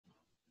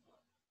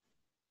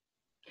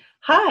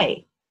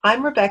Hi,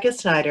 I'm Rebecca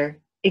Snyder,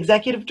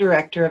 Executive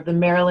Director of the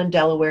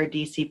Maryland-Delaware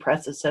DC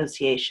Press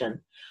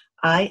Association.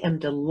 I am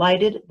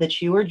delighted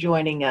that you are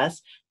joining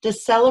us to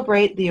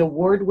celebrate the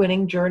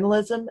award-winning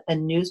journalism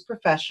and news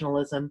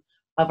professionalism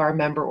of our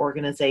member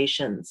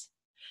organizations.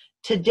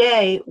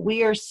 Today,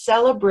 we are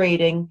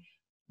celebrating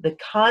the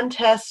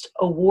contest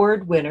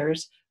award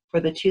winners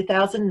for the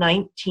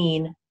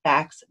 2019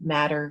 Facts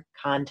Matter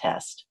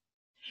contest.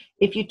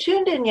 If you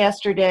tuned in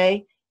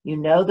yesterday, you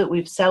know that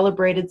we've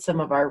celebrated some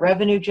of our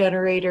revenue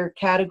generator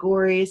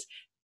categories,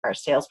 our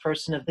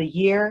salesperson of the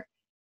year,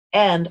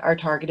 and our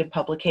targeted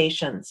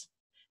publications.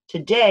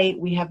 Today,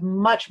 we have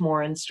much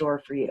more in store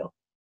for you.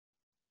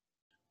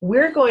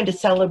 We're going to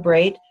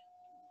celebrate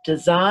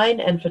design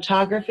and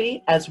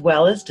photography as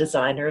well as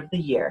designer of the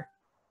year.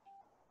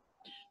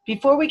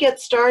 Before we get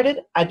started,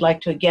 I'd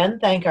like to again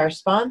thank our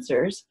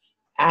sponsors,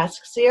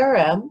 Ask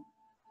CRM,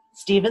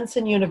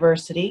 Stevenson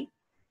University,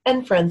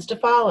 and Friends to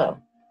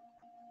Follow.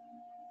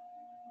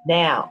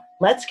 Now,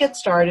 let's get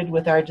started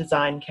with our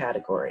design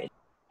categories.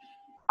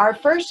 Our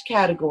first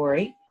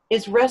category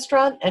is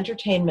Restaurant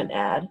Entertainment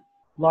Ad,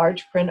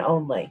 large print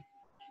only.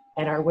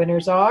 And our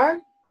winners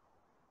are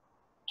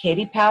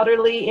Katie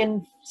Powderly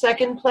in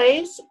second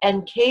place,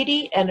 and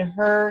Katie and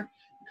her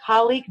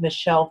colleague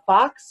Michelle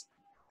Fox,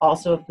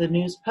 also of the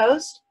News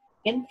Post,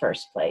 in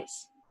first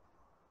place.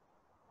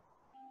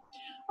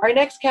 Our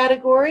next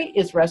category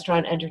is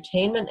Restaurant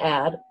Entertainment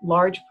Ad,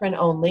 large print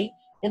only,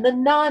 in the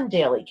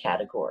non-daily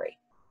category.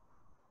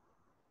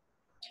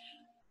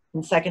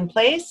 In second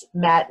place,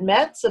 Matt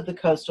Metz of the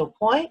Coastal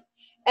Point,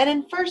 and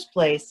in first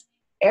place,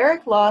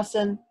 Eric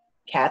Lawson,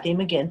 Kathy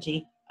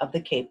McGinty of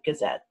the Cape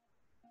Gazette.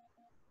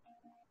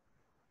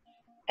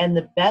 And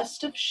the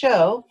best of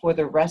show for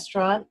the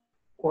restaurant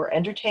or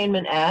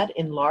entertainment ad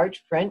in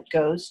large print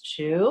goes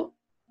to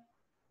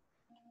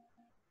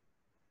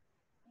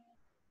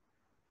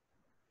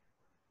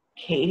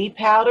Katie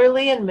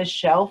Powderly and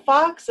Michelle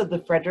Fox of the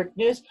Frederick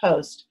News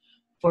Post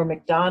for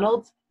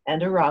McDonald's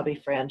and Arabi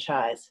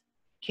franchise.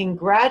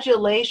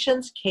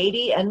 Congratulations,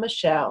 Katie and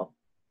Michelle.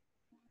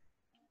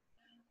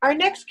 Our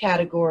next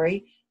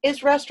category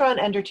is Restaurant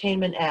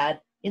Entertainment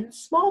Ad in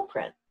small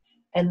print,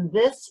 and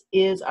this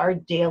is our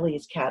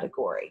dailies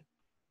category.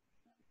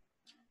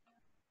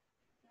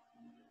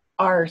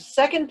 Our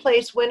second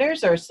place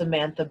winners are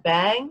Samantha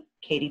Bang,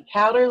 Katie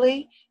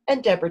Powderly,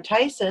 and Deborah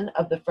Tyson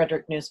of the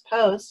Frederick News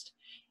Post.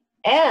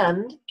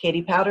 And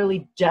Katie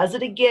Powderly does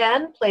it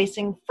again,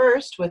 placing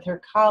first with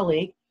her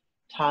colleague,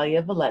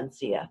 Talia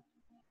Valencia.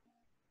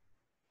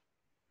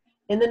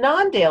 In the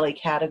non-daily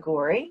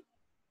category,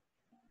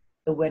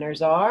 the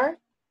winners are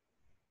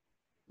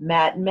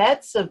Matt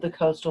Metz of the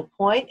Coastal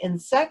Point in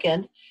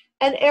second,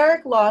 and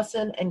Eric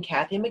Lawson and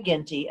Kathy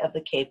McGinty of the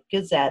Cape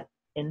Gazette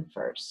in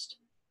first.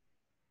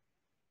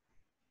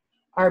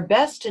 Our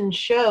best in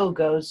show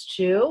goes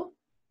to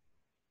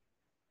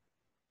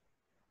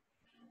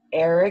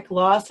Eric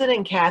Lawson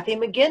and Kathy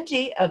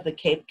McGinty of the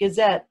Cape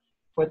Gazette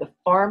for The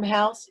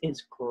Farmhouse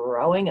is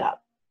Growing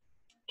Up.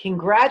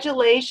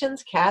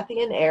 Congratulations,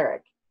 Kathy and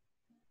Eric.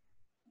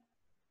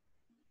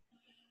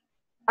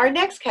 Our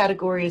next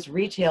category is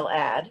retail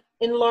ad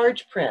in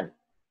large print.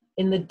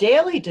 In the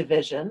daily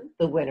division,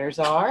 the winners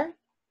are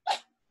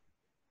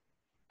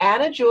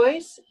Anna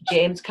Joyce,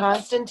 James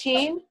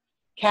Constantine,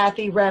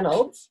 Kathy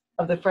Reynolds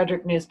of the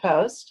Frederick News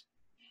Post,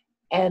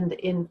 and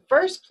in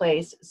first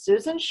place,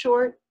 Susan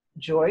Short,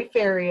 Joy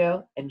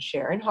Ferrio, and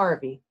Sharon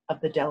Harvey of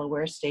the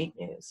Delaware State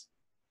News.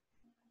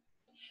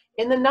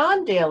 In the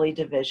non-daily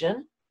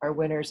division, our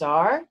winners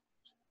are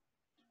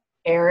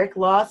Eric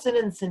Lawson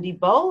and Cindy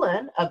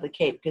Bolin of the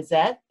Cape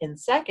Gazette in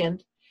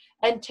second,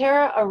 and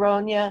Tara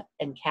Aronia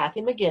and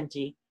Kathy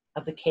McGinty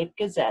of the Cape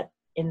Gazette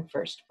in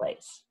first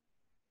place.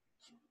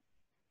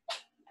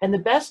 And the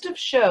best of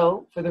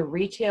show for the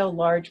retail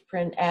large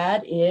print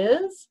ad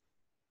is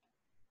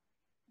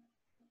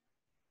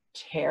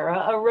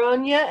Tara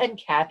Aronia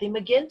and Kathy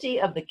McGinty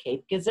of the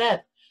Cape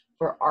Gazette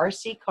for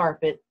RC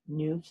Carpet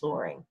New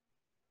Flooring.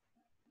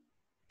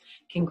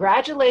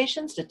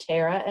 Congratulations to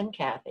Tara and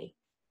Kathy.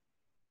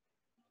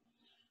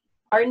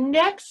 Our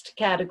next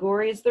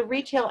category is the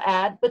retail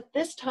ad, but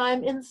this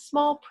time in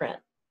small print.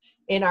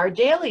 In our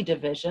daily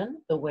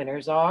division, the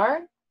winners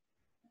are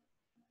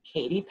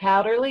Katie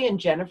Powderly and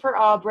Jennifer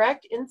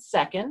Albrecht in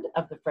second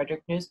of the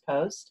Frederick News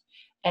Post,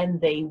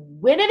 and they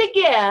win it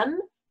again,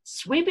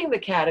 sweeping the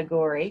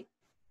category,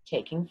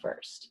 taking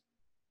first.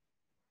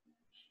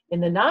 In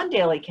the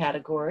non-daily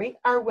category,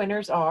 our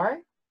winners are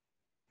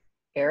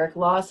Eric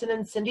Lawson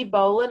and Cindy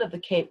Bolin of the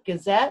Cape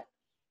Gazette,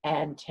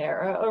 and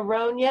Tara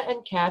Aronia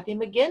and Kathy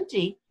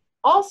McGinty,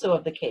 also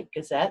of the Cape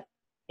Gazette,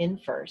 in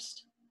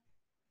first.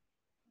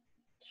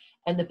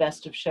 And the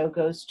best of show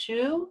goes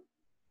to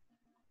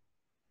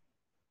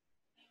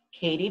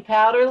Katie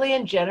Powderly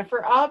and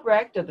Jennifer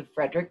Albrecht of the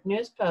Frederick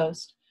News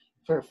Post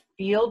for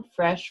Field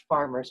Fresh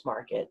Farmers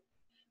Market.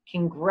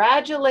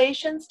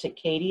 Congratulations to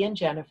Katie and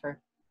Jennifer.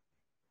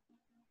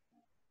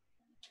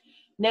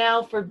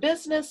 Now for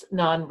business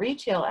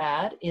non-retail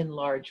ad in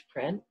large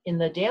print in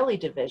the daily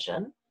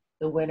division,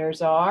 the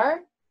winners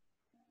are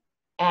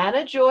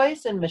Anna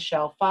Joyce and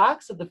Michelle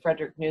Fox of the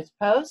Frederick News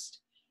Post,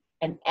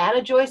 and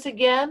Anna Joyce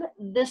again,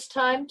 this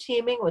time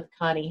teaming with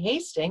Connie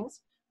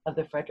Hastings of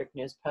the Frederick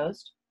News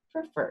Post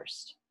for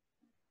first.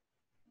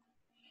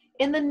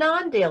 In the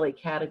non-daily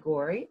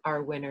category,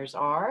 our winners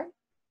are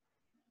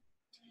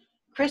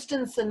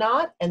Kristen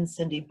Sinat and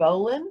Cindy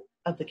Bolin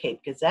of the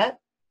Cape Gazette,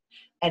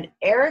 and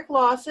Eric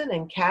Lawson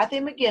and Kathy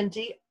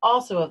McGinty,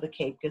 also of the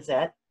Cape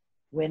Gazette,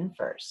 win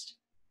first.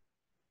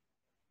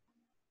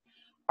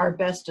 Our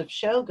best of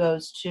show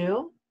goes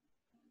to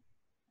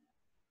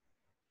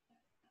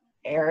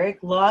Eric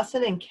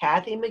Lawson and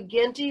Kathy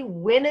McGinty,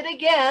 win it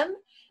again,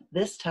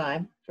 this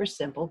time for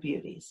Simple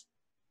Beauties.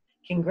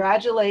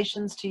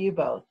 Congratulations to you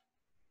both.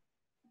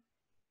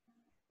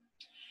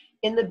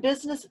 In the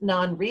business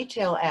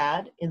non-retail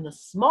ad, in the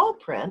small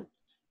print,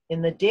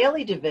 in the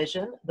daily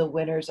division, the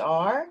winners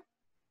are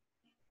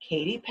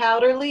Katie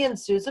Powderly and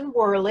Susan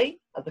Worley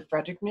of the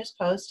Frederick News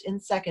Post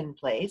in second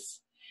place,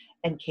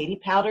 and Katie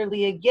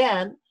Powderly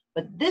again,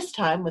 but this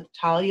time with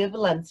Talia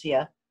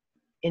Valencia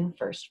in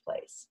first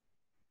place.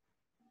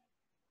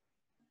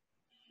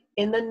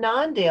 In the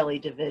non-daily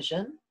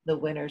division, the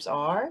winners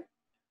are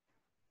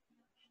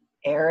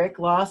Eric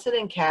Lawson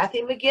and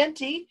Kathy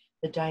McGinty,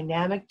 the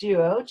dynamic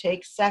duo,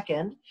 takes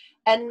second,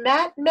 and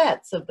Matt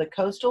Metz of the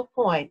Coastal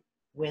Point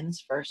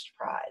wins first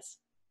prize.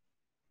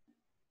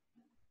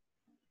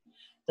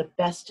 The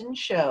best in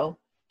show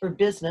for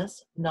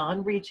business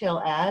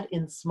non-retail ad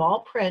in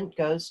small print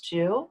goes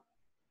to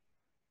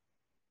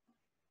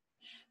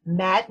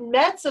Matt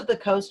Metz of the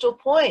Coastal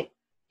Point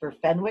for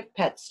Fenwick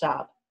Pet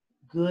Stop,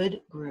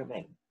 Good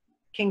Grooming.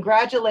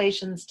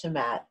 Congratulations to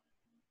Matt.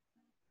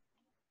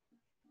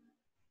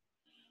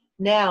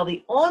 Now,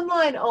 the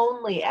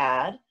online-only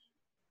ad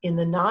in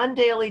the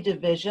non-daily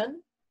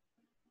division,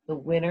 the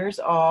winners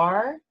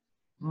are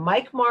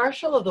Mike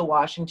Marshall of the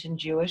Washington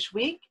Jewish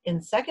Week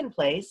in second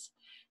place,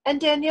 and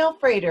Danielle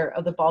Frater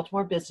of the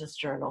Baltimore Business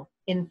Journal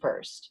in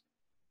first.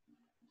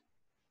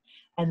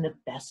 And the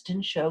best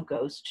in show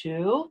goes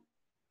to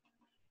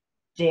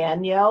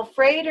Danielle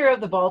Frater of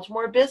the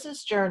Baltimore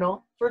Business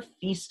Journal for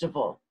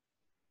Feastival.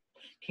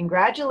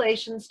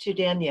 Congratulations to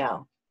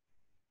Danielle.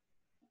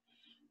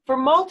 For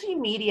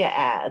multimedia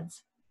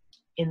ads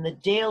in the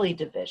daily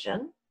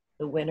division,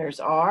 the winners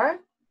are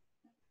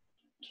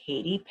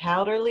Katie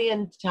Powderly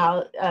and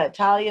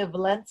Talia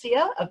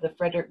Valencia of the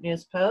Frederick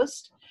News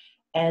Post,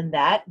 and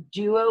that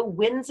duo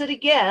wins it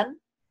again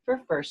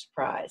for first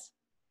prize.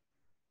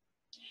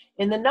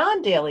 In the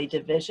non-daily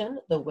division,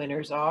 the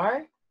winners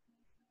are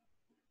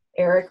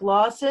Eric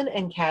Lawson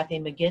and Kathy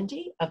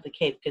McGinty of the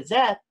Cape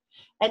Gazette,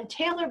 and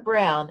Taylor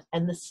Brown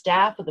and the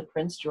staff of the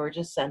Prince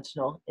George's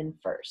Sentinel in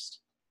first.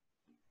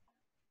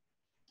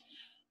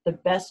 The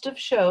best of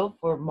show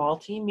for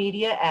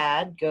multimedia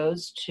ad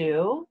goes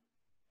to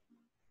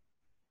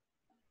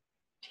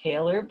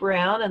Taylor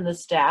Brown and the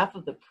staff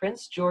of the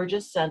Prince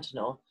George's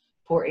Sentinel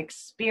for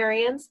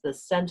Experience the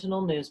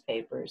Sentinel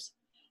newspapers.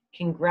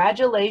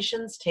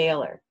 Congratulations,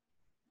 Taylor.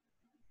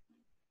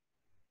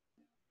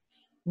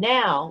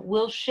 Now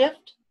we'll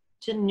shift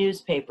to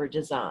newspaper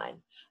design.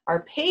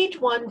 Our page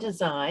one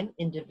design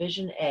in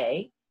Division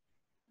A,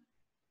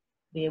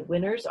 the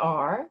winners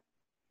are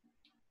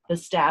the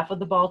staff of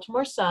the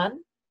Baltimore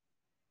Sun,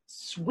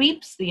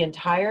 sweeps the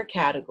entire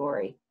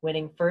category,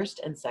 winning first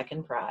and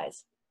second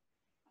prize.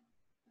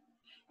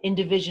 In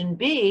Division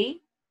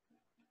B,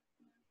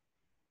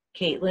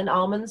 Caitlin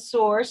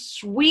Almansour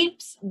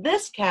sweeps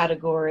this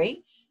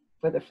category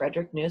for the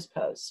Frederick News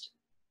Post.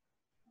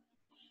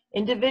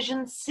 In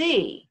Division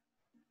C,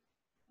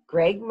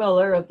 Greg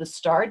Miller of the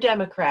Star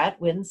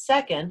Democrat wins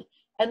second,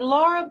 and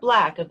Laura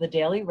Black of the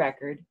Daily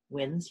Record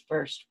wins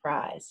first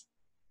prize.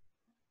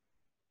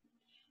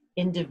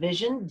 In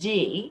Division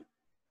D,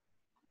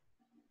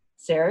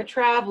 Sarah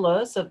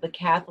Travlos of the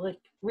Catholic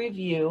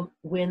Review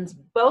wins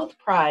both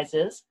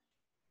prizes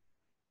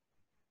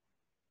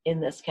in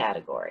this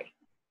category.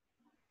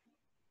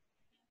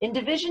 In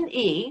Division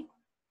E,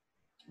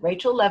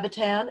 Rachel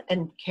Levitan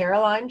and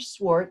Caroline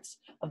Schwartz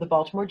of the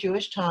Baltimore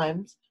Jewish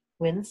Times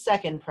wins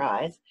second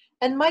prize,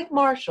 and Mike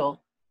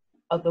Marshall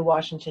of the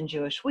Washington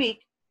Jewish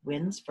Week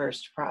wins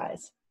first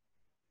prize.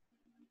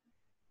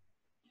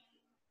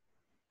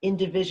 In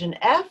Division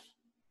F,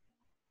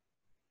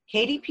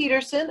 Katie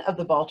Peterson of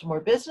the Baltimore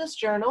Business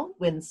Journal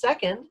wins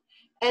second,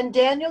 and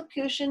Daniel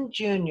Cushin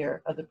Jr.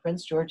 of the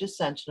Prince George's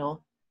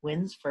Sentinel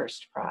wins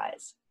first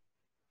prize.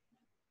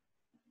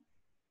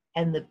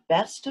 And the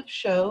best of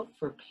show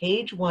for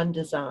page one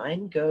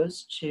design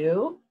goes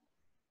to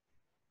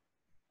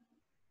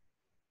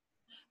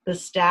the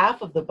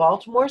staff of the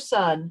Baltimore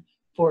Sun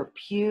for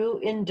Pew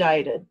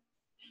Indicted.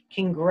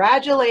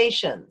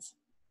 Congratulations.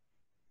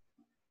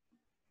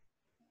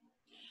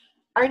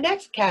 Our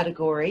next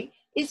category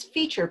is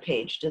feature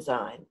page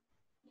design.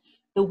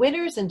 The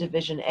winners in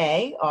Division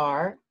A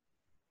are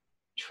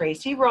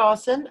Tracy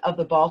Rawson of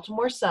the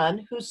Baltimore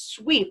Sun, who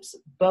sweeps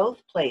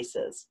both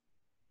places.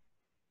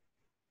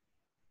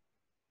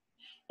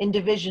 In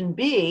Division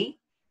B,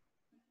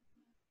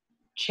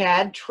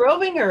 Chad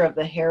Trovinger of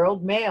the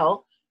Herald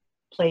Mail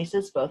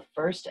places both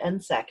first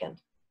and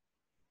second.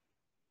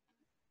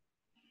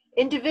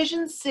 In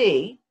Division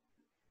C,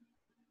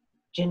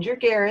 Ginger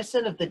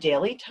Garrison of the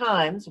Daily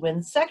Times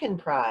wins second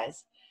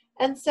prize,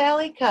 and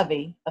Sally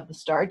Covey of the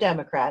Star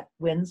Democrat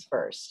wins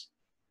first.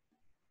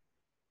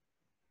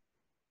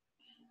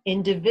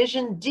 In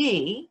Division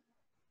D,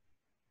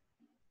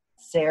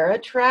 Sarah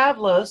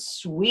Travlos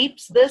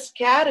sweeps this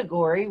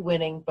category,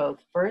 winning both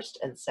first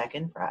and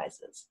second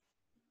prizes.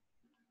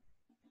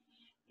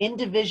 In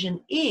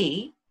Division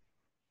E,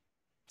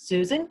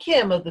 Susan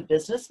Kim of the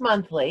Business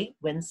Monthly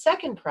wins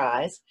second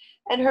prize,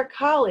 and her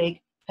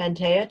colleague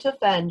Pantea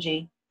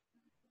Tofangi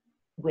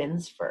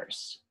wins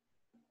first.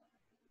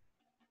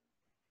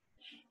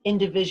 In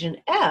Division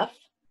F,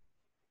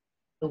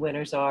 the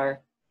winners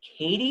are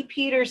Katie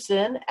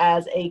Peterson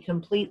as a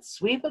complete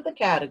sweep of the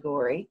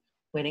category,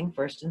 winning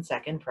first and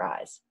second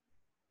prize.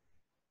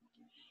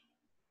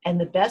 And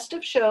the best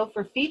of show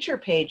for feature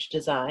page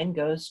design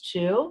goes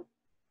to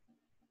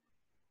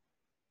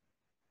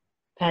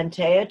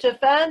Pantea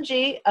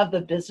Tofangi of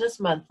the Business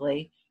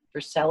Monthly for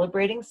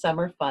celebrating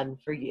summer fun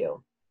for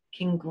you.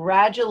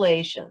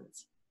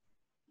 Congratulations.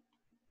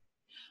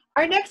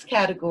 Our next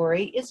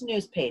category is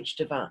news page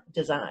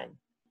design.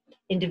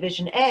 In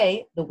Division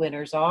A, the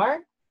winners are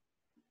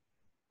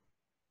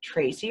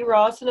Tracy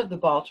Rawson of the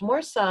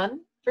Baltimore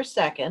Sun for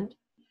second,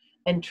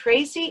 and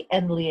Tracy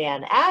and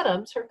Leanne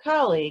Adams, her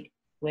colleague,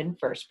 win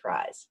first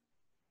prize.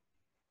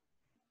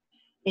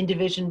 In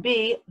Division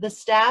B, the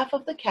staff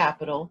of the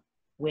Capitol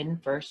win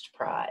first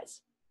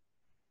prize.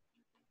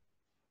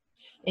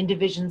 In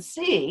Division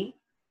C,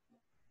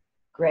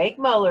 Greg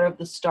Mueller of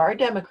the Star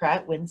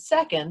Democrat wins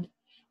second,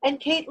 and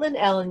Caitlin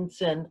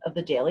Ellingson of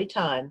the Daily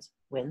Times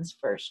wins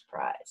first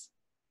prize.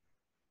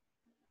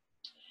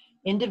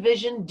 In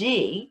Division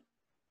D,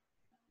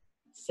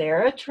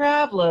 Sarah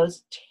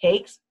Travlos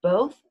takes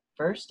both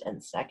first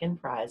and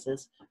second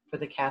prizes for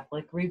the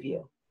Catholic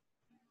Review.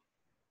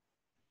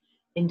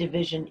 In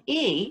Division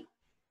E,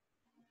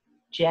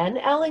 Jen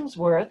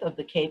Ellingsworth of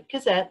the Cape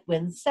Gazette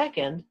wins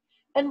second,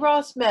 and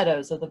Ross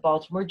Meadows of the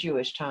Baltimore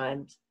Jewish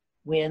Times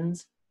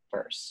wins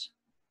first.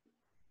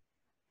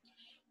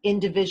 In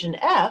Division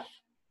F,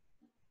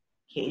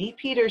 Katie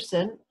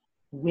Peterson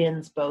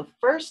wins both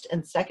first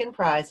and second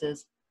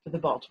prizes for the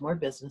Baltimore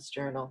Business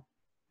Journal.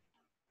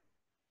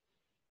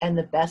 And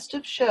the best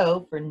of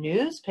show for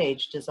news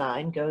page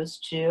design goes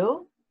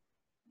to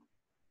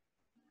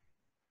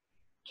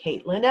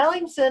Caitlin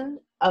Ellingson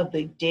of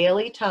the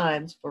Daily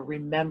Times for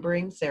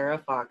remembering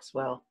Sarah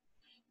Foxwell.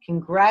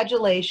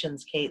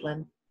 Congratulations,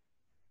 Caitlin.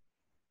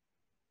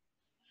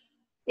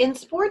 In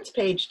sports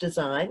page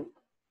design,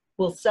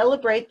 we'll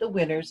celebrate the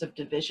winners of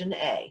Division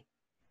A.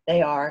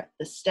 They are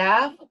the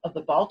staff of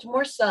the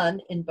Baltimore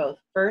Sun in both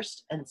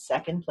first and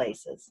second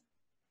places.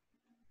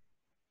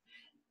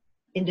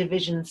 In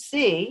Division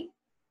C,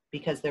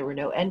 because there were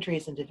no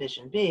entries in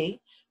Division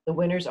B, the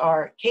winners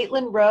are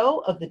Caitlin Rowe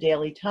of the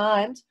Daily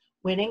Times,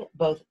 winning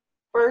both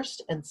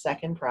first and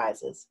second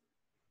prizes.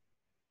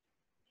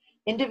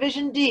 In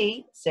Division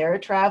D, Sarah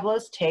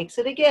Travlos takes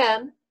it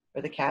again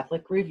for the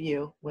Catholic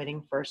Review,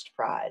 winning first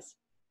prize.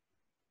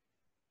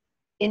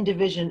 In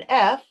Division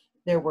F,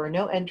 there were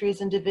no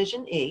entries in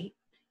Division E.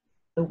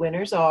 The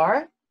winners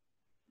are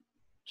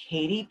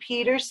Katie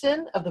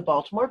Peterson of the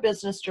Baltimore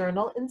Business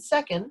Journal in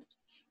second,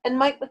 and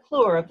Mike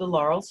McClure of the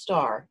Laurel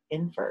Star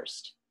in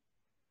first.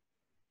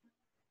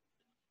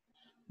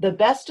 The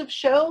best of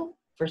show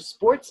for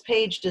sports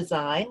page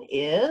design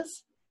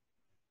is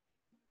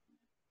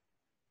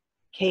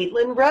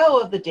Caitlin Rowe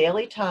of the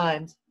Daily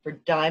Times for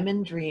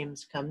Diamond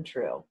Dreams Come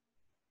True.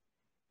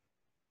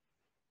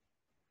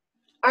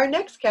 Our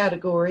next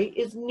category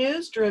is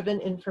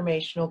news-driven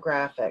informational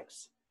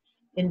graphics.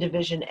 In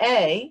Division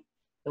A,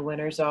 the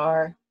winners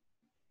are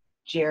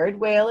Jared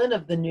Whalen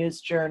of the News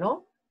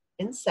Journal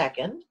in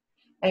second,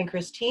 and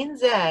Christine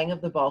Zhang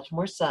of the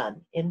Baltimore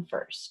Sun in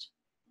first.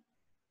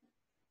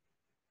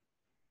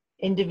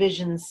 In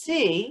Division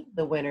C,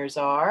 the winners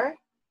are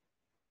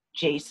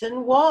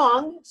Jason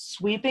Wong,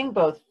 sweeping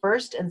both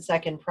first and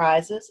second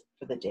prizes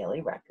for the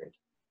Daily Record.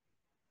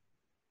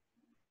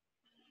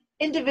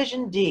 In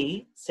Division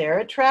D,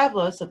 Sarah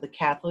Travlos of the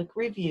Catholic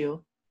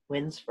Review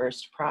wins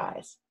first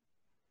prize.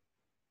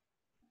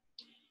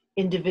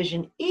 In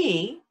Division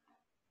E,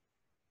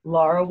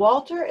 Laura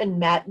Walter and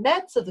Matt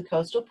Metz of the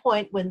Coastal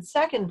Point win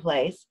second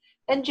place,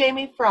 and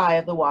Jamie Fry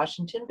of the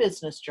Washington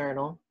Business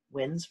Journal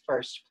wins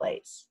first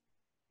place.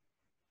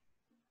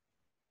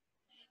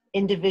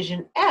 In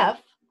Division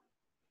F,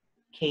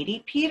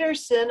 Katie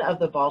Peterson of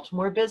the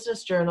Baltimore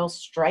Business Journal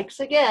strikes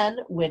again,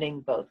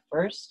 winning both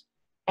first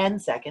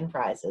and second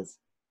prizes.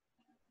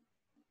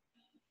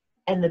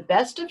 And the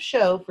best of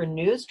show for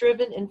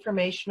news-driven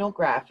informational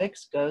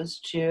graphics goes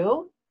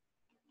to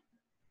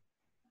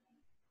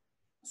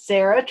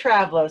Sarah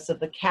Travlos of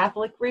the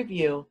Catholic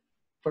Review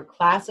for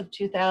Class of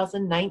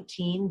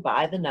 2019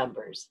 by the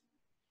numbers.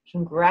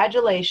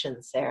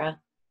 Congratulations, Sarah.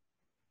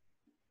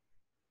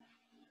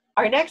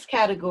 Our next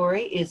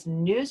category is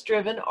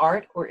news-driven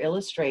art or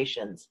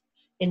illustrations.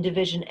 In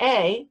Division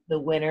A, the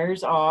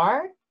winners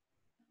are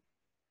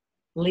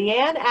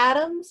Leanne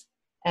Adams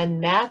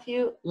and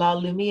Matthew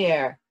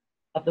LaLumiere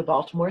of the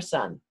Baltimore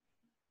Sun.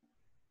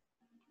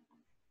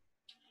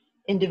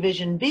 In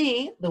Division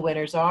B, the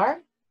winners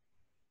are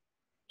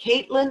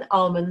Caitlin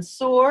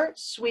Almansour,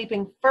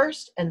 sweeping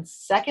first and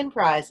second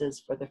prizes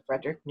for the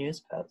Frederick News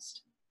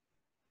Post.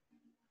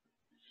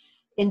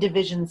 In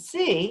Division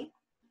C,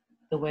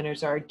 the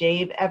winners are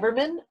Dave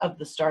Everman of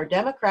the Star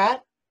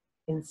Democrat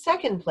in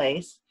second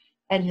place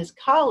and his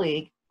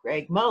colleague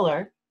Greg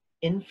Muller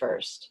in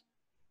first.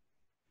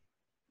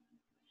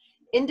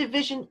 In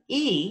Division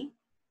E,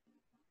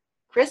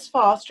 Chris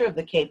Foster of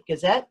the Cape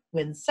Gazette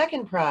wins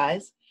second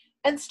prize,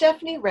 and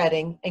Stephanie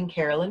Redding and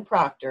Carolyn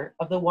Proctor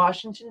of the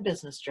Washington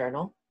Business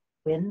Journal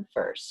win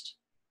first.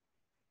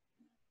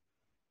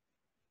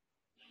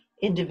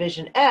 In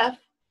Division F,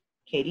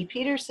 Katie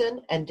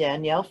Peterson and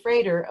Danielle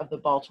Frater of the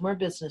Baltimore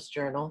Business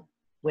Journal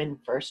win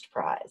first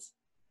prize.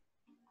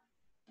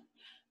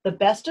 The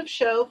Best of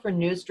Show for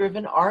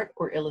news-driven art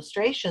or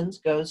illustrations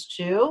goes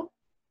to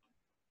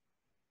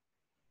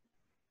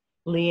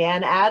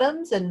Leanne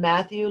Adams and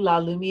Matthew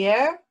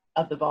LaLumiere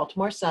of the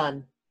Baltimore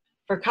Sun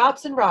for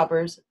Cops and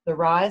Robbers, The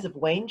Rise of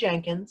Wayne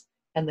Jenkins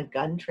and the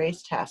Gun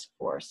Trace Task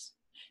Force.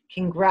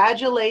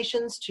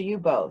 Congratulations to you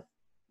both.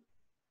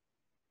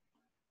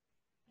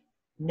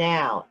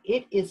 Now,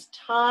 it is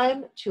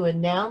time to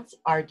announce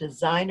our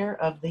Designer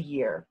of the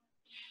Year.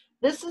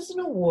 This is an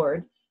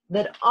award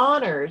that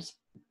honors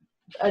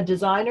a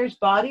designer's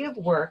body of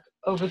work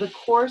over the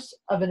course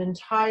of an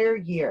entire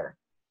year.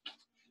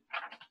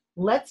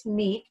 Let's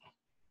meet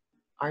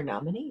our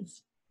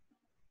nominees.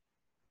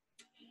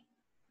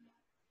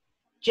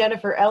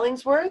 Jennifer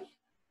Ellingsworth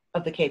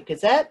of the Cape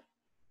Gazette,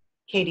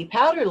 Katie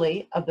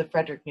Powderly of the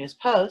Frederick News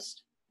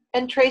Post,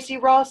 and Tracy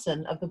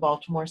Rawson of the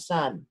Baltimore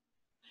Sun.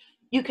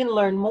 You can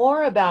learn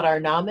more about our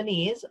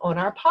nominees on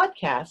our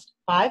podcast,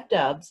 5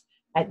 Dubs,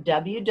 at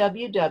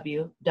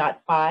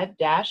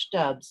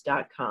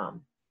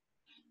www.5-dubs.com.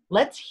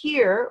 Let's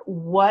hear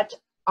what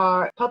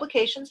our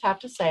publications have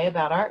to say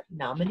about our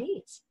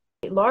nominees.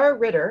 Laura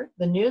Ritter,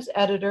 the news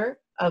editor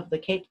of the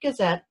Cape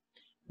Gazette,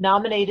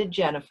 nominated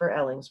Jennifer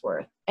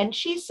Ellingsworth, and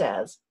she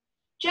says,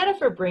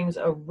 Jennifer brings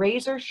a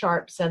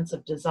razor-sharp sense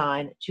of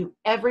design to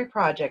every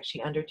project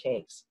she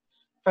undertakes,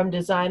 from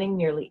designing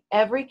nearly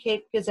every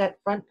Cape Gazette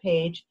front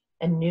page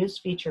and news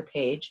feature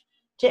page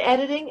to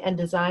editing and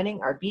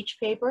designing our beach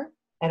paper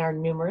and our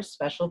numerous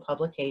special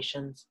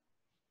publications.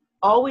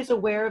 Always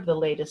aware of the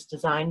latest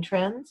design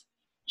trends,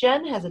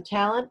 Jen has a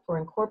talent for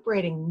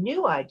incorporating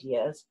new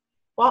ideas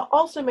while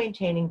also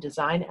maintaining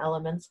design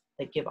elements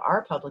that give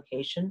our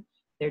publication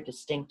their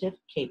distinctive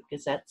Cape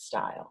Gazette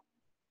style.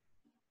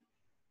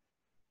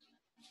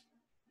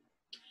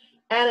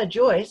 Anna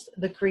Joyce,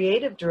 the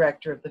creative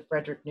director of the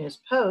Frederick News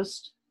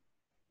Post,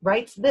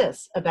 writes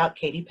this about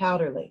Katie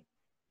Powderly.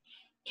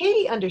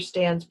 Katie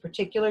understands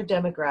particular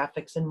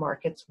demographics and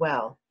markets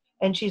well,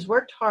 and she's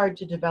worked hard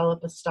to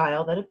develop a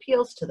style that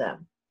appeals to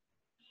them.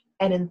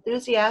 An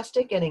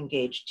enthusiastic and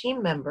engaged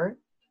team member,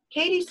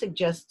 Katie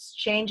suggests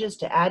changes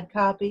to ad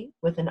copy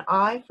with an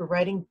eye for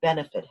writing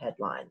benefit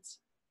headlines.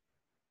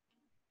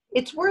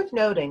 It's worth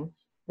noting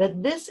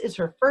that this is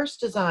her first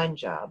design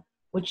job,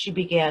 which she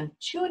began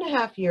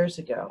 2.5 years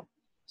ago,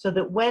 so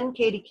that when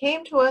Katie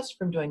came to us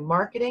from doing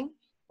marketing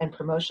and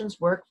promotions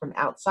work from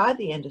outside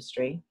the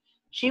industry,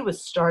 she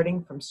was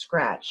starting from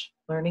scratch,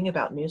 learning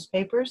about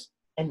newspapers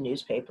and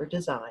newspaper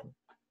design.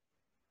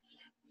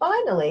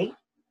 Finally,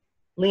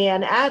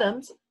 Leanne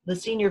Adams, the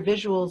senior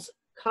visuals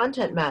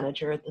content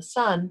manager at The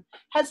Sun,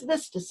 has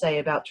this to say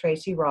about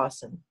Tracy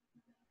Rawson.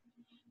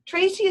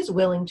 Tracy is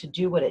willing to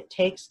do what it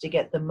takes to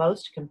get the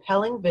most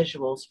compelling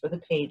visuals for the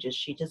pages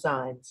she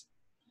designs.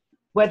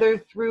 Whether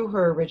through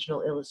her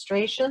original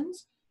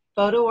illustrations,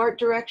 photo art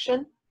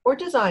direction, or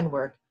design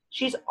work,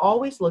 she's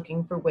always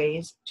looking for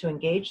ways to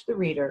engage the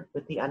reader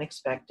with the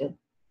unexpected.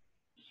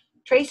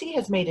 Tracy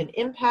has made an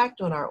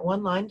impact on our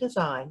online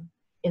design,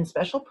 in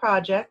special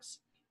projects,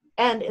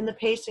 and in the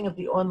pacing of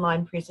the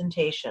online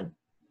presentation,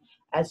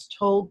 as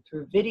told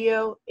through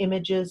video,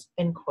 images,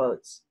 and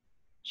quotes.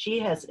 She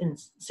has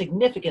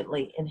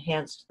significantly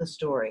enhanced the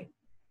story.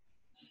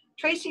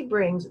 Tracy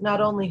brings not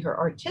only her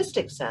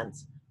artistic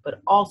sense, but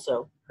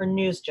also her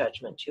news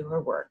judgment to her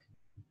work.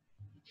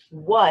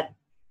 What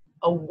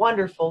a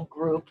wonderful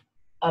group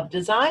of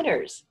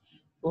designers.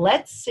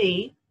 Let's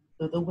see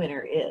who the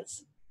winner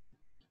is.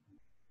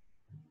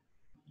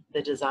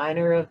 The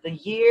designer of the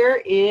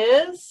year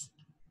is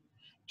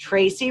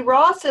Tracy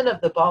Rawson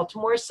of the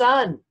Baltimore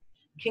Sun.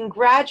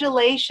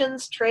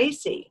 Congratulations,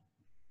 Tracy.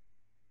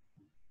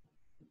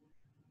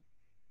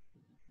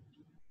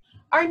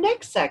 Our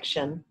next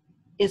section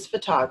is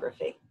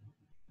photography.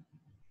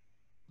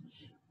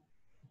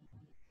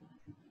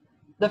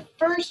 The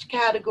first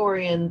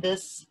category in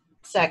this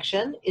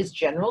section is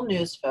general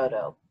news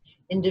photo.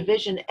 In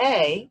Division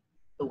A,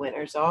 the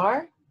winners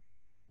are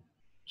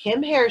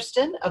Kim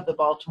Hairston of the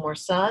Baltimore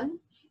Sun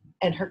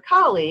and her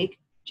colleague,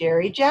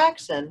 Jerry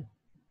Jackson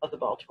of the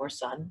Baltimore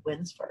Sun,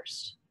 wins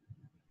first.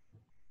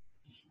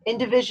 In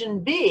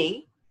Division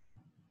B,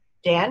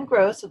 Dan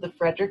Gross of the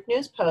Frederick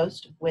News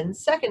Post wins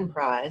second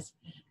prize,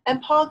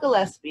 and Paul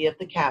Gillespie of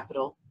the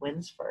Capitol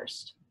wins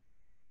first.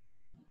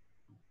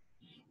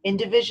 In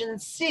Division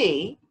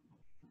C,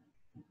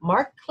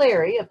 Mark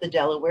Clary of the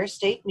Delaware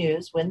State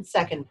News wins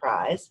second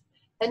prize,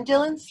 and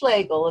Dylan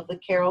Slagle of the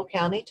Carroll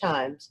County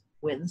Times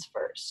wins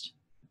first.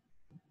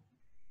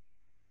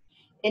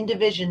 In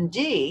Division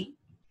D,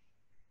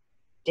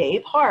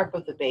 Dave Harp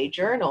of the Bay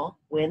Journal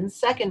wins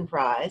second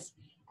prize,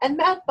 and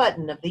Matt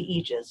Button of the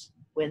Aegis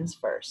wins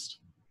first.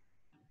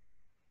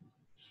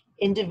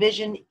 In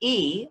Division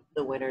E,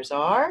 the winners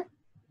are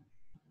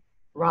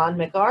Ron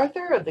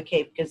MacArthur of the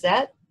Cape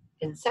Gazette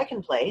in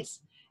second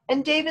place,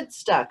 and David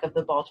Stuck of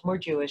the Baltimore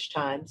Jewish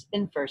Times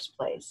in first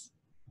place.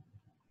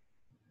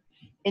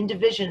 In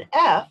Division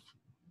F,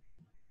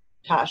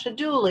 Tasha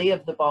Dooley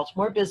of the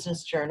Baltimore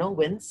Business Journal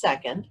wins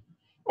second,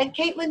 and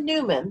Caitlin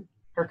Newman,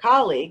 her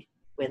colleague,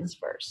 wins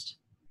first.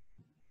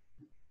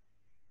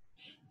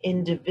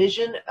 In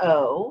Division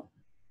O,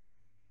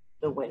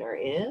 the winner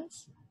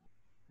is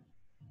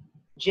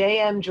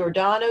J.M.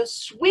 Giordano,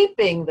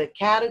 sweeping the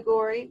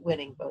category,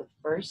 winning both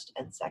first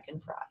and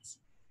second prize.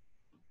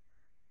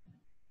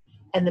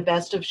 And the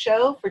best of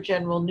show for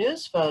general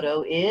news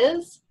photo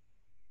is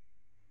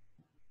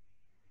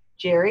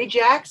Jerry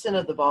Jackson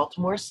of the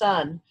Baltimore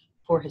Sun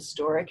for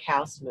historic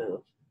house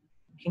move.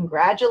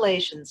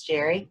 Congratulations,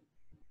 Jerry.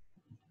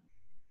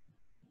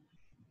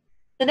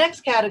 The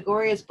next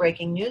category is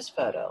breaking news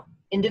photo.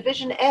 In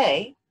Division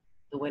A,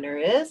 the winner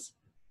is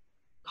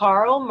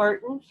Carl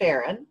Merton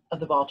Farron of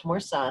the Baltimore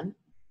Sun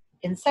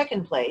in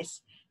second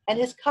place, and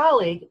his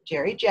colleague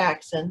Jerry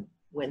Jackson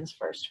wins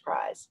first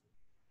prize.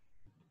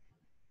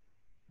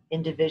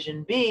 In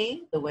Division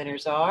B, the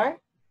winners are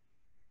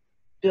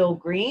Bill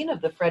Green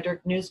of the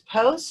Frederick News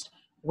Post,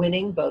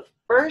 winning both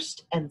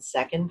first and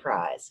second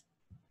prize.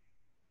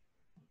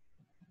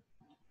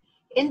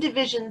 In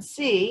Division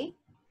C,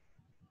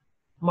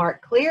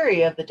 Mark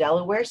Cleary of the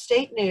Delaware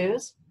State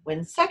News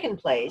wins second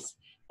place,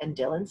 and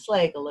Dylan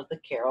Slagle of the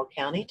Carroll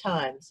County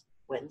Times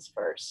wins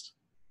first.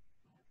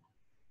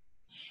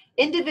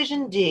 In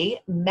Division D,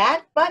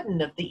 Matt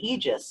Button of the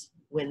Aegis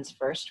wins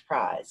first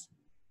prize.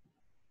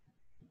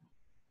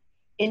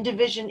 In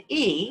Division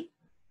E,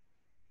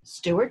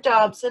 Stuart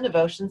Dobson of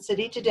Ocean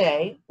City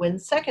Today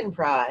wins second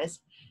prize,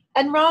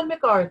 and Ron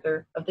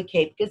MacArthur of the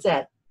Cape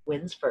Gazette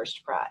wins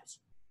first prize.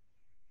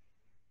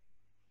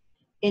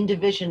 In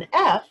Division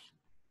F,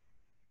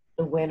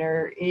 the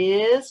winner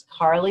is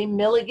Carly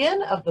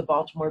Milligan of the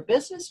Baltimore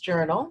Business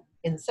Journal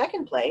in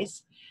second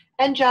place,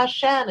 and Josh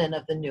Shannon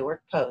of the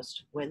Newark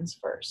Post wins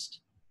first.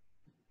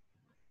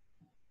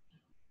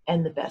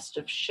 And the best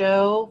of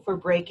show for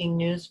breaking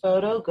news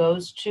photo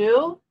goes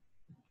to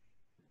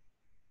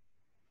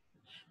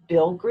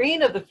Bill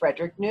Green of the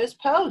Frederick News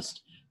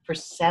Post for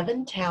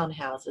 7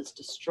 townhouses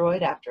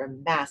destroyed after a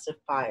massive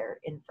fire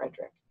in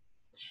Frederick.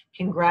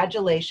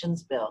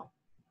 Congratulations, Bill.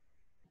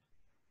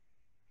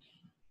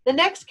 The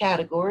next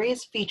category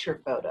is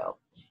feature photo.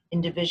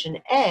 In Division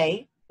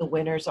A, the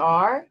winners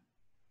are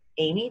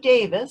Amy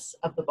Davis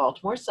of the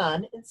Baltimore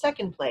Sun in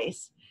second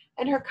place,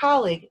 and her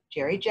colleague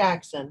Jerry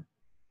Jackson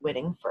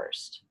winning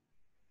first.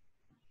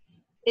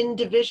 In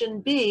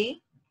Division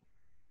B,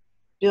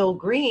 Bill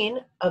Green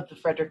of the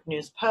Frederick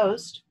News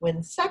Post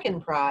wins second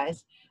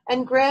prize,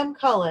 and Graham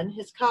Cullen,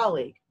 his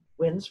colleague,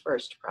 wins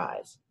first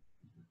prize.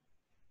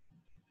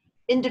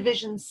 In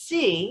Division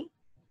C,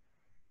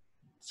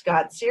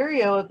 Scott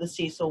Serio of the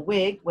Cecil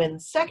Whig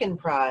wins second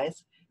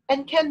prize,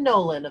 and Ken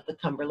Nolan of the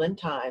Cumberland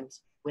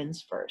Times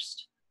wins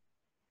first.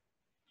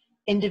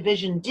 In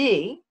Division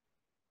D,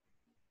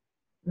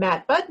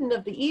 Matt Button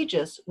of the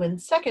Aegis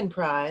wins second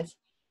prize,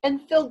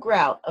 and Phil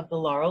Grout of the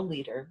Laurel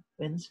Leader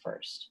wins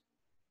first.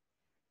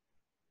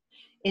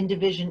 In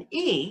Division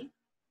E,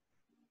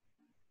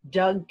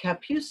 Doug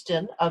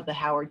Capuston of the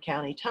Howard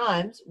County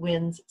Times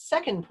wins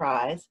second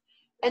prize,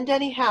 and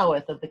Denny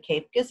Howarth of the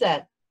Cape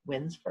Gazette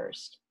wins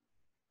first.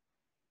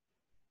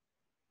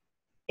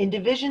 In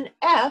Division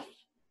F,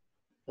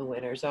 the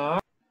winners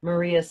are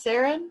Maria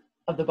Sarin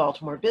of the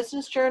Baltimore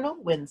Business Journal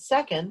wins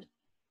second,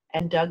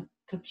 and Doug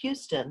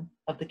Capuston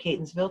of the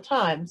Catonsville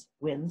Times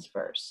wins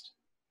first.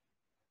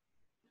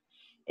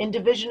 In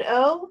Division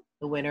O,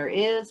 the winner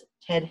is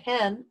Ted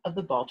Henn of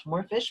the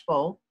Baltimore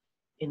Fishbowl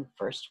in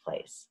first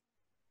place.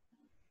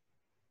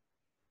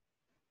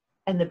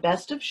 And the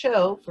best of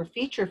show for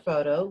feature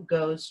photo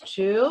goes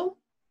to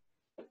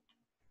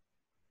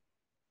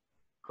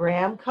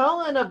Graham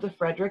Cullen of the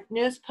Frederick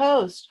News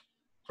Post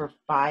for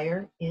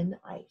Fire in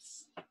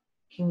Ice.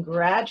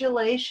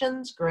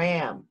 Congratulations,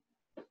 Graham.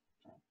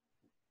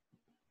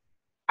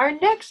 Our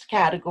next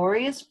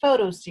category is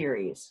photo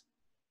series.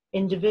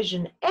 In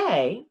Division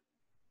A,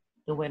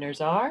 the winners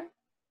are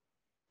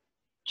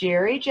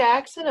Jerry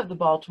Jackson of the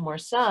Baltimore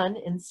Sun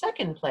in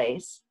second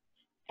place,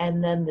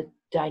 and then the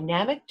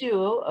dynamic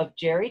duo of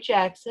Jerry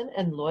Jackson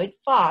and Lloyd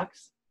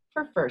Fox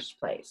for first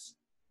place.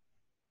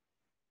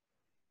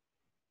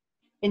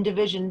 In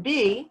Division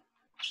B,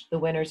 the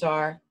winners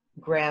are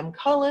Graham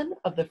Cullen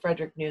of the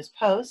Frederick News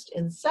Post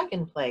in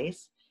second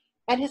place,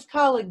 and his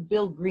colleague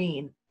Bill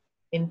Green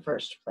in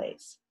first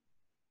place.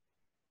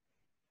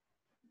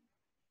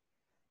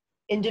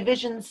 In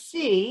Division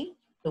C,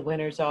 the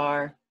winners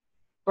are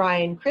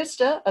Brian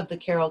Christa of the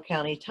Carroll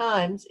County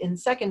Times in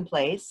second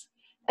place,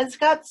 and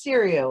Scott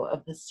Serio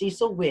of the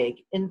Cecil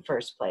Whig in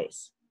first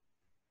place.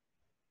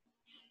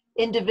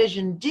 In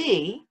Division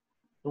D,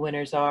 the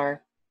winners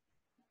are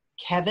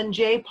Kevin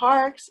J.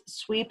 Parks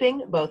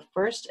sweeping both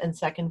first and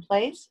second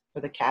place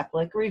for the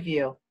Catholic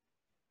Review.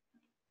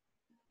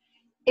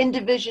 In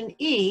Division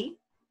E,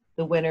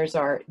 the winners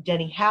are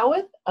Denny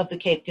Howarth of the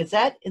Cape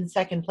Gazette in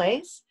second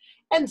place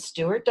and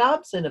Stuart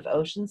Dobson of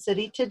Ocean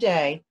City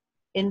Today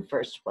in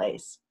first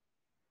place.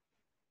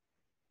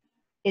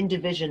 In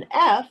Division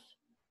F,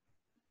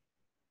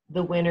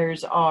 the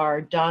winners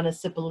are Donna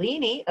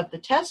Cipollini of the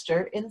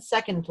Tester in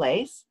second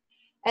place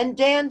and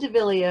Dan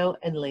DeVillio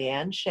and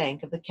Leanne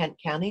Shank of the Kent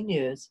County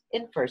News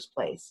in first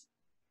place.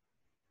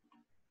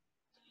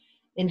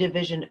 In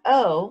Division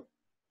O,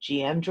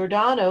 GM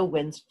Giordano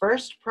wins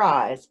first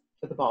prize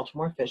for the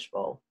Baltimore Fish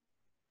Bowl.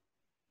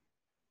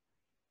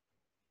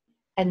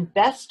 And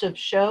Best of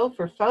Show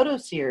for Photo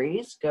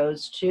Series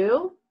goes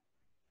to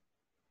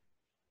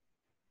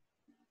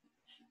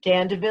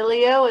Dan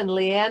DeVillio and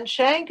Leanne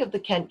Shank of the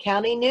Kent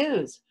County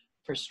News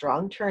for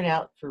strong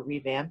turnout for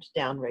revamped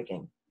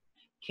downrigging.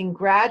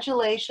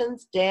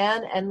 Congratulations,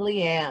 Dan and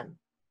Leanne.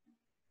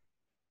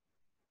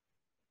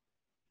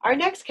 Our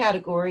next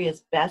category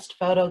is Best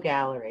Photo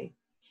Gallery.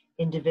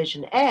 In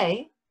Division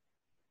A,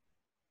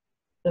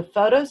 the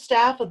photo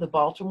staff of the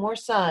Baltimore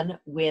Sun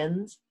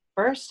wins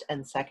first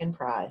and second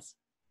prize.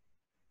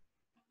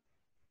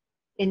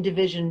 In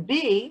Division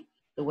B,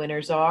 the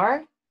winners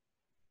are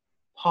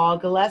Paul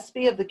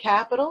Gillespie of the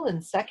Capitol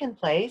in second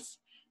place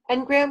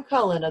and Graham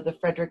Cullen of the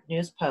Frederick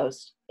News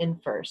Post in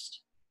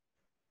first.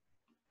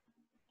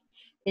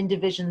 In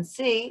Division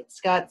C,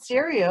 Scott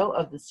Serio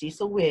of the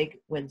Cecil Whig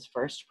wins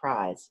first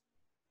prize.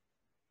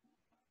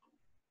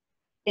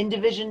 In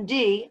Division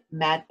D,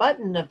 Matt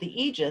Button of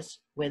the Aegis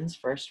wins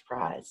first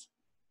prize.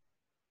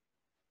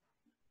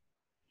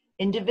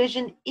 In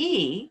Division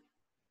E,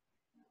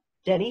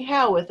 Denny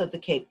Howarth of the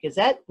Cape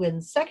Gazette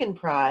wins second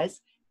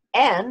prize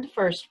and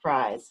first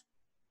prize.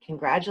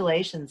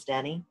 Congratulations,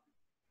 Denny.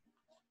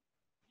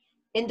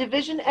 In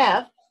Division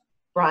F,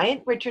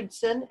 Bryant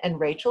Richardson and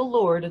Rachel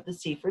Lord of the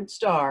Seaford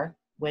Star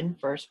win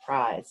first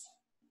prize.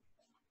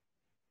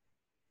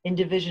 In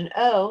Division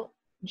O,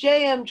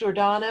 J.M.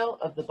 Giordano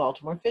of the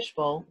Baltimore Fish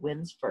Bowl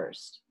wins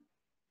first.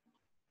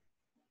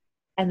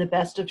 And the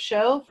Best of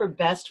Show for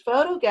Best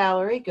Photo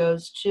Gallery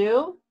goes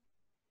to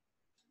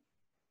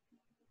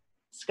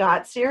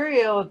Scott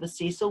Serio of the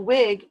Cecil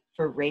Whig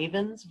for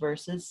Ravens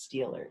versus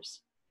Steelers.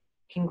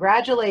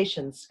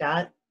 Congratulations,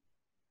 Scott.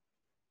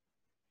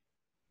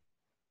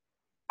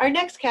 Our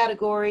next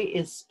category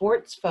is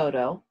Sports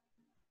Photo,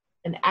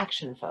 an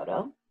action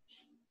photo.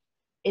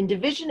 In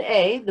Division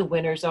A, the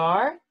winners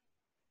are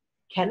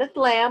Kenneth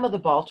Lamb of the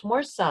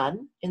Baltimore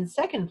Sun in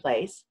second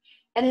place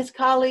and his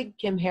colleague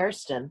Kim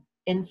Hairston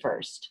in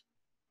first.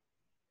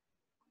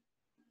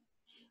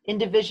 In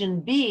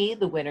Division B,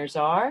 the winners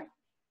are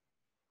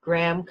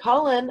Graham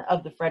Cullen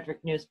of the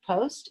Frederick News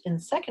Post in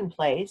second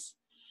place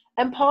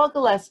and Paul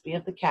Gillespie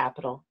of the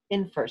Capitol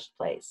in first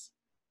place.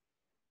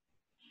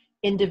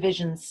 In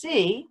Division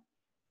C,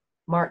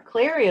 Mark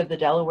Cleary of the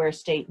Delaware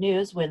State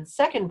News wins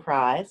second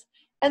prize,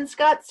 and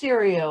Scott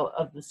Serio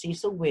of the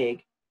Cecil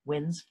Whig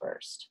wins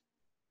first.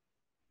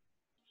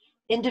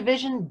 In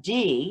Division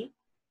D,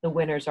 the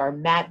winners are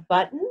Matt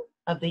Button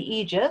of the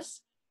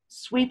Aegis,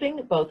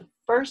 sweeping both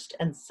first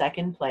and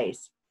second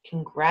place.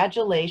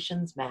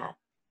 Congratulations, Matt.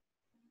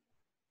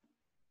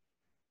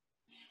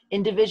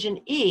 In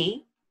Division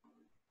E,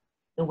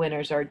 the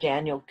winners are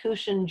Daniel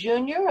Cushion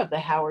Jr. of the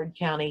Howard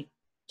County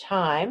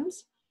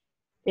Times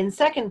in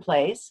second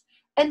place,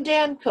 and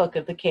Dan Cook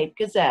of the Cape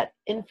Gazette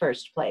in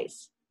first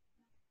place.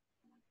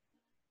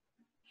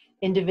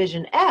 In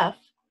Division F,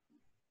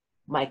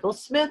 Michael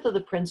Smith of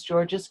the Prince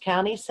George's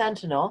County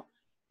Sentinel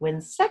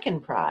wins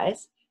second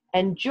prize,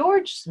 and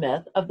George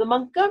Smith of the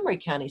Montgomery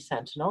County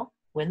Sentinel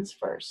wins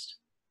first.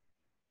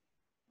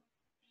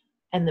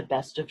 And the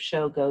Best of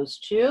Show goes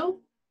to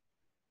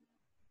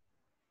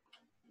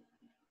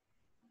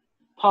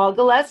Paul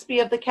Gillespie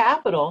of the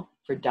Capitol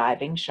for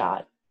Diving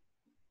Shot.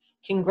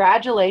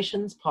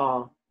 Congratulations,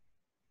 Paul.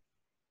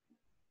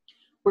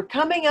 We're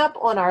coming up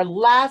on our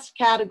last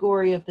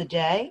category of the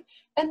day,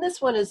 and this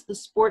one is the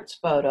Sports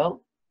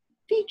Photo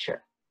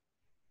feature.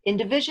 In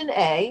Division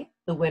A,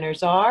 the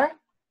winners are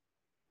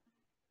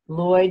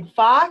Lloyd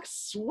Fox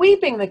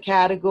sweeping the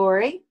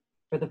category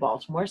for the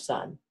Baltimore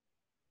Sun.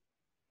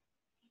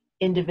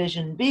 In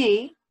Division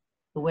B,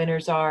 the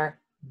winners are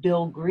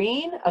Bill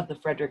Green of the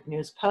Frederick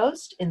News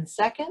Post in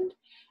second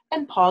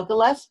and Paul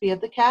Gillespie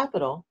of the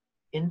Capitol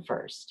in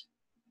first.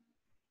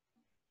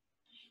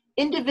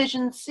 In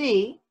Division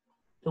C,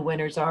 the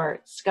winners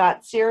are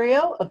Scott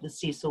Serio of the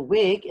Cecil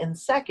Whig in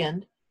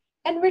second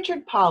and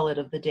Richard Pollitt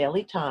of the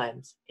Daily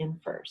Times in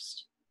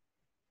first.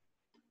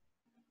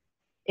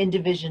 In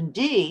Division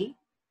D,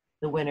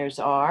 the winners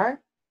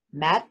are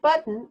Matt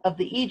Button of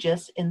the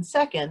Aegis in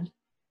second,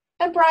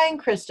 and Brian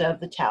Christa of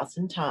the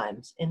Towson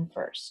Times in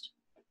first.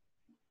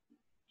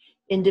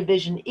 In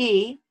Division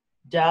E,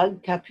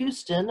 Doug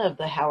Kapustin of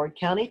the Howard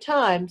County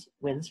Times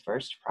wins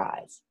first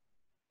prize.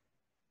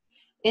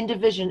 In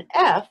Division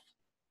F,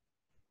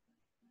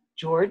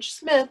 George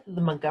Smith of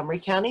the Montgomery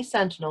County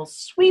Sentinel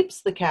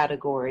sweeps the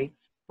category,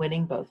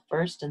 winning both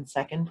first and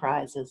second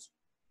prizes.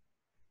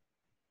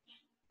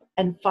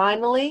 And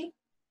finally,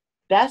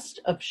 Best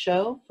of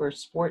Show for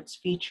Sports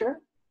Feature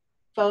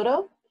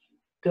photo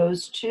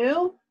goes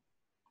to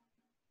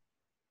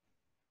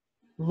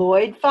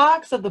Lloyd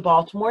Fox of the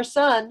Baltimore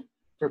Sun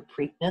for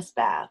Preakness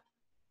Bath.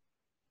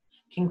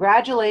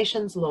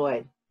 Congratulations,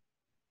 Lloyd.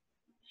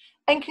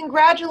 And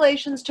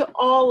congratulations to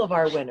all of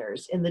our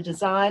winners in the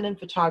design and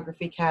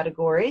photography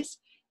categories.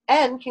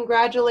 And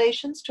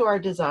congratulations to our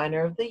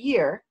Designer of the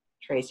Year,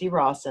 Tracy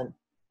Rawson.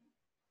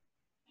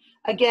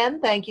 Again,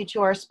 thank you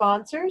to our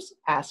sponsors,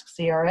 Ask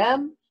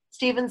CRM,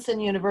 Stevenson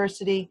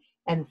University,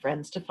 and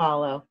Friends to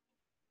Follow.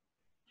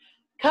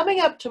 Coming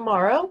up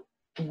tomorrow,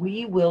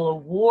 we will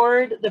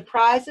award the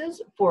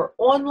prizes for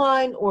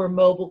online or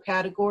mobile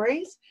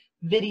categories.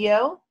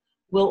 Video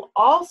will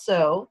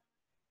also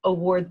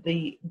award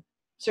the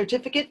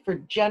certificate for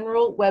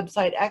general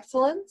website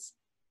excellence,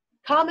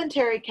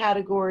 commentary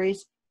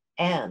categories,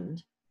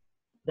 and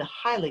the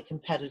highly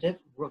competitive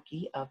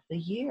Rookie of the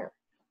Year.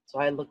 So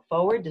I look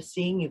forward to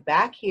seeing you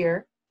back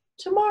here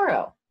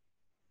tomorrow.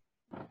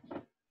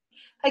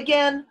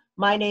 Again,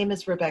 my name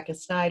is Rebecca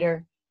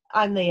Snyder.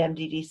 I'm the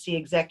MDDC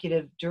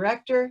Executive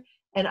Director,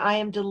 and I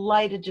am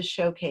delighted to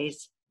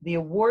showcase the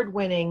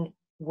award-winning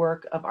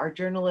work of our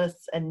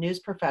journalists and news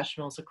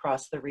professionals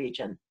across the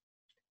region.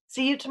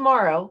 See you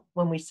tomorrow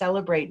when we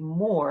celebrate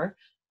more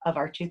of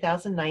our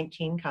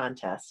 2019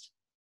 contest.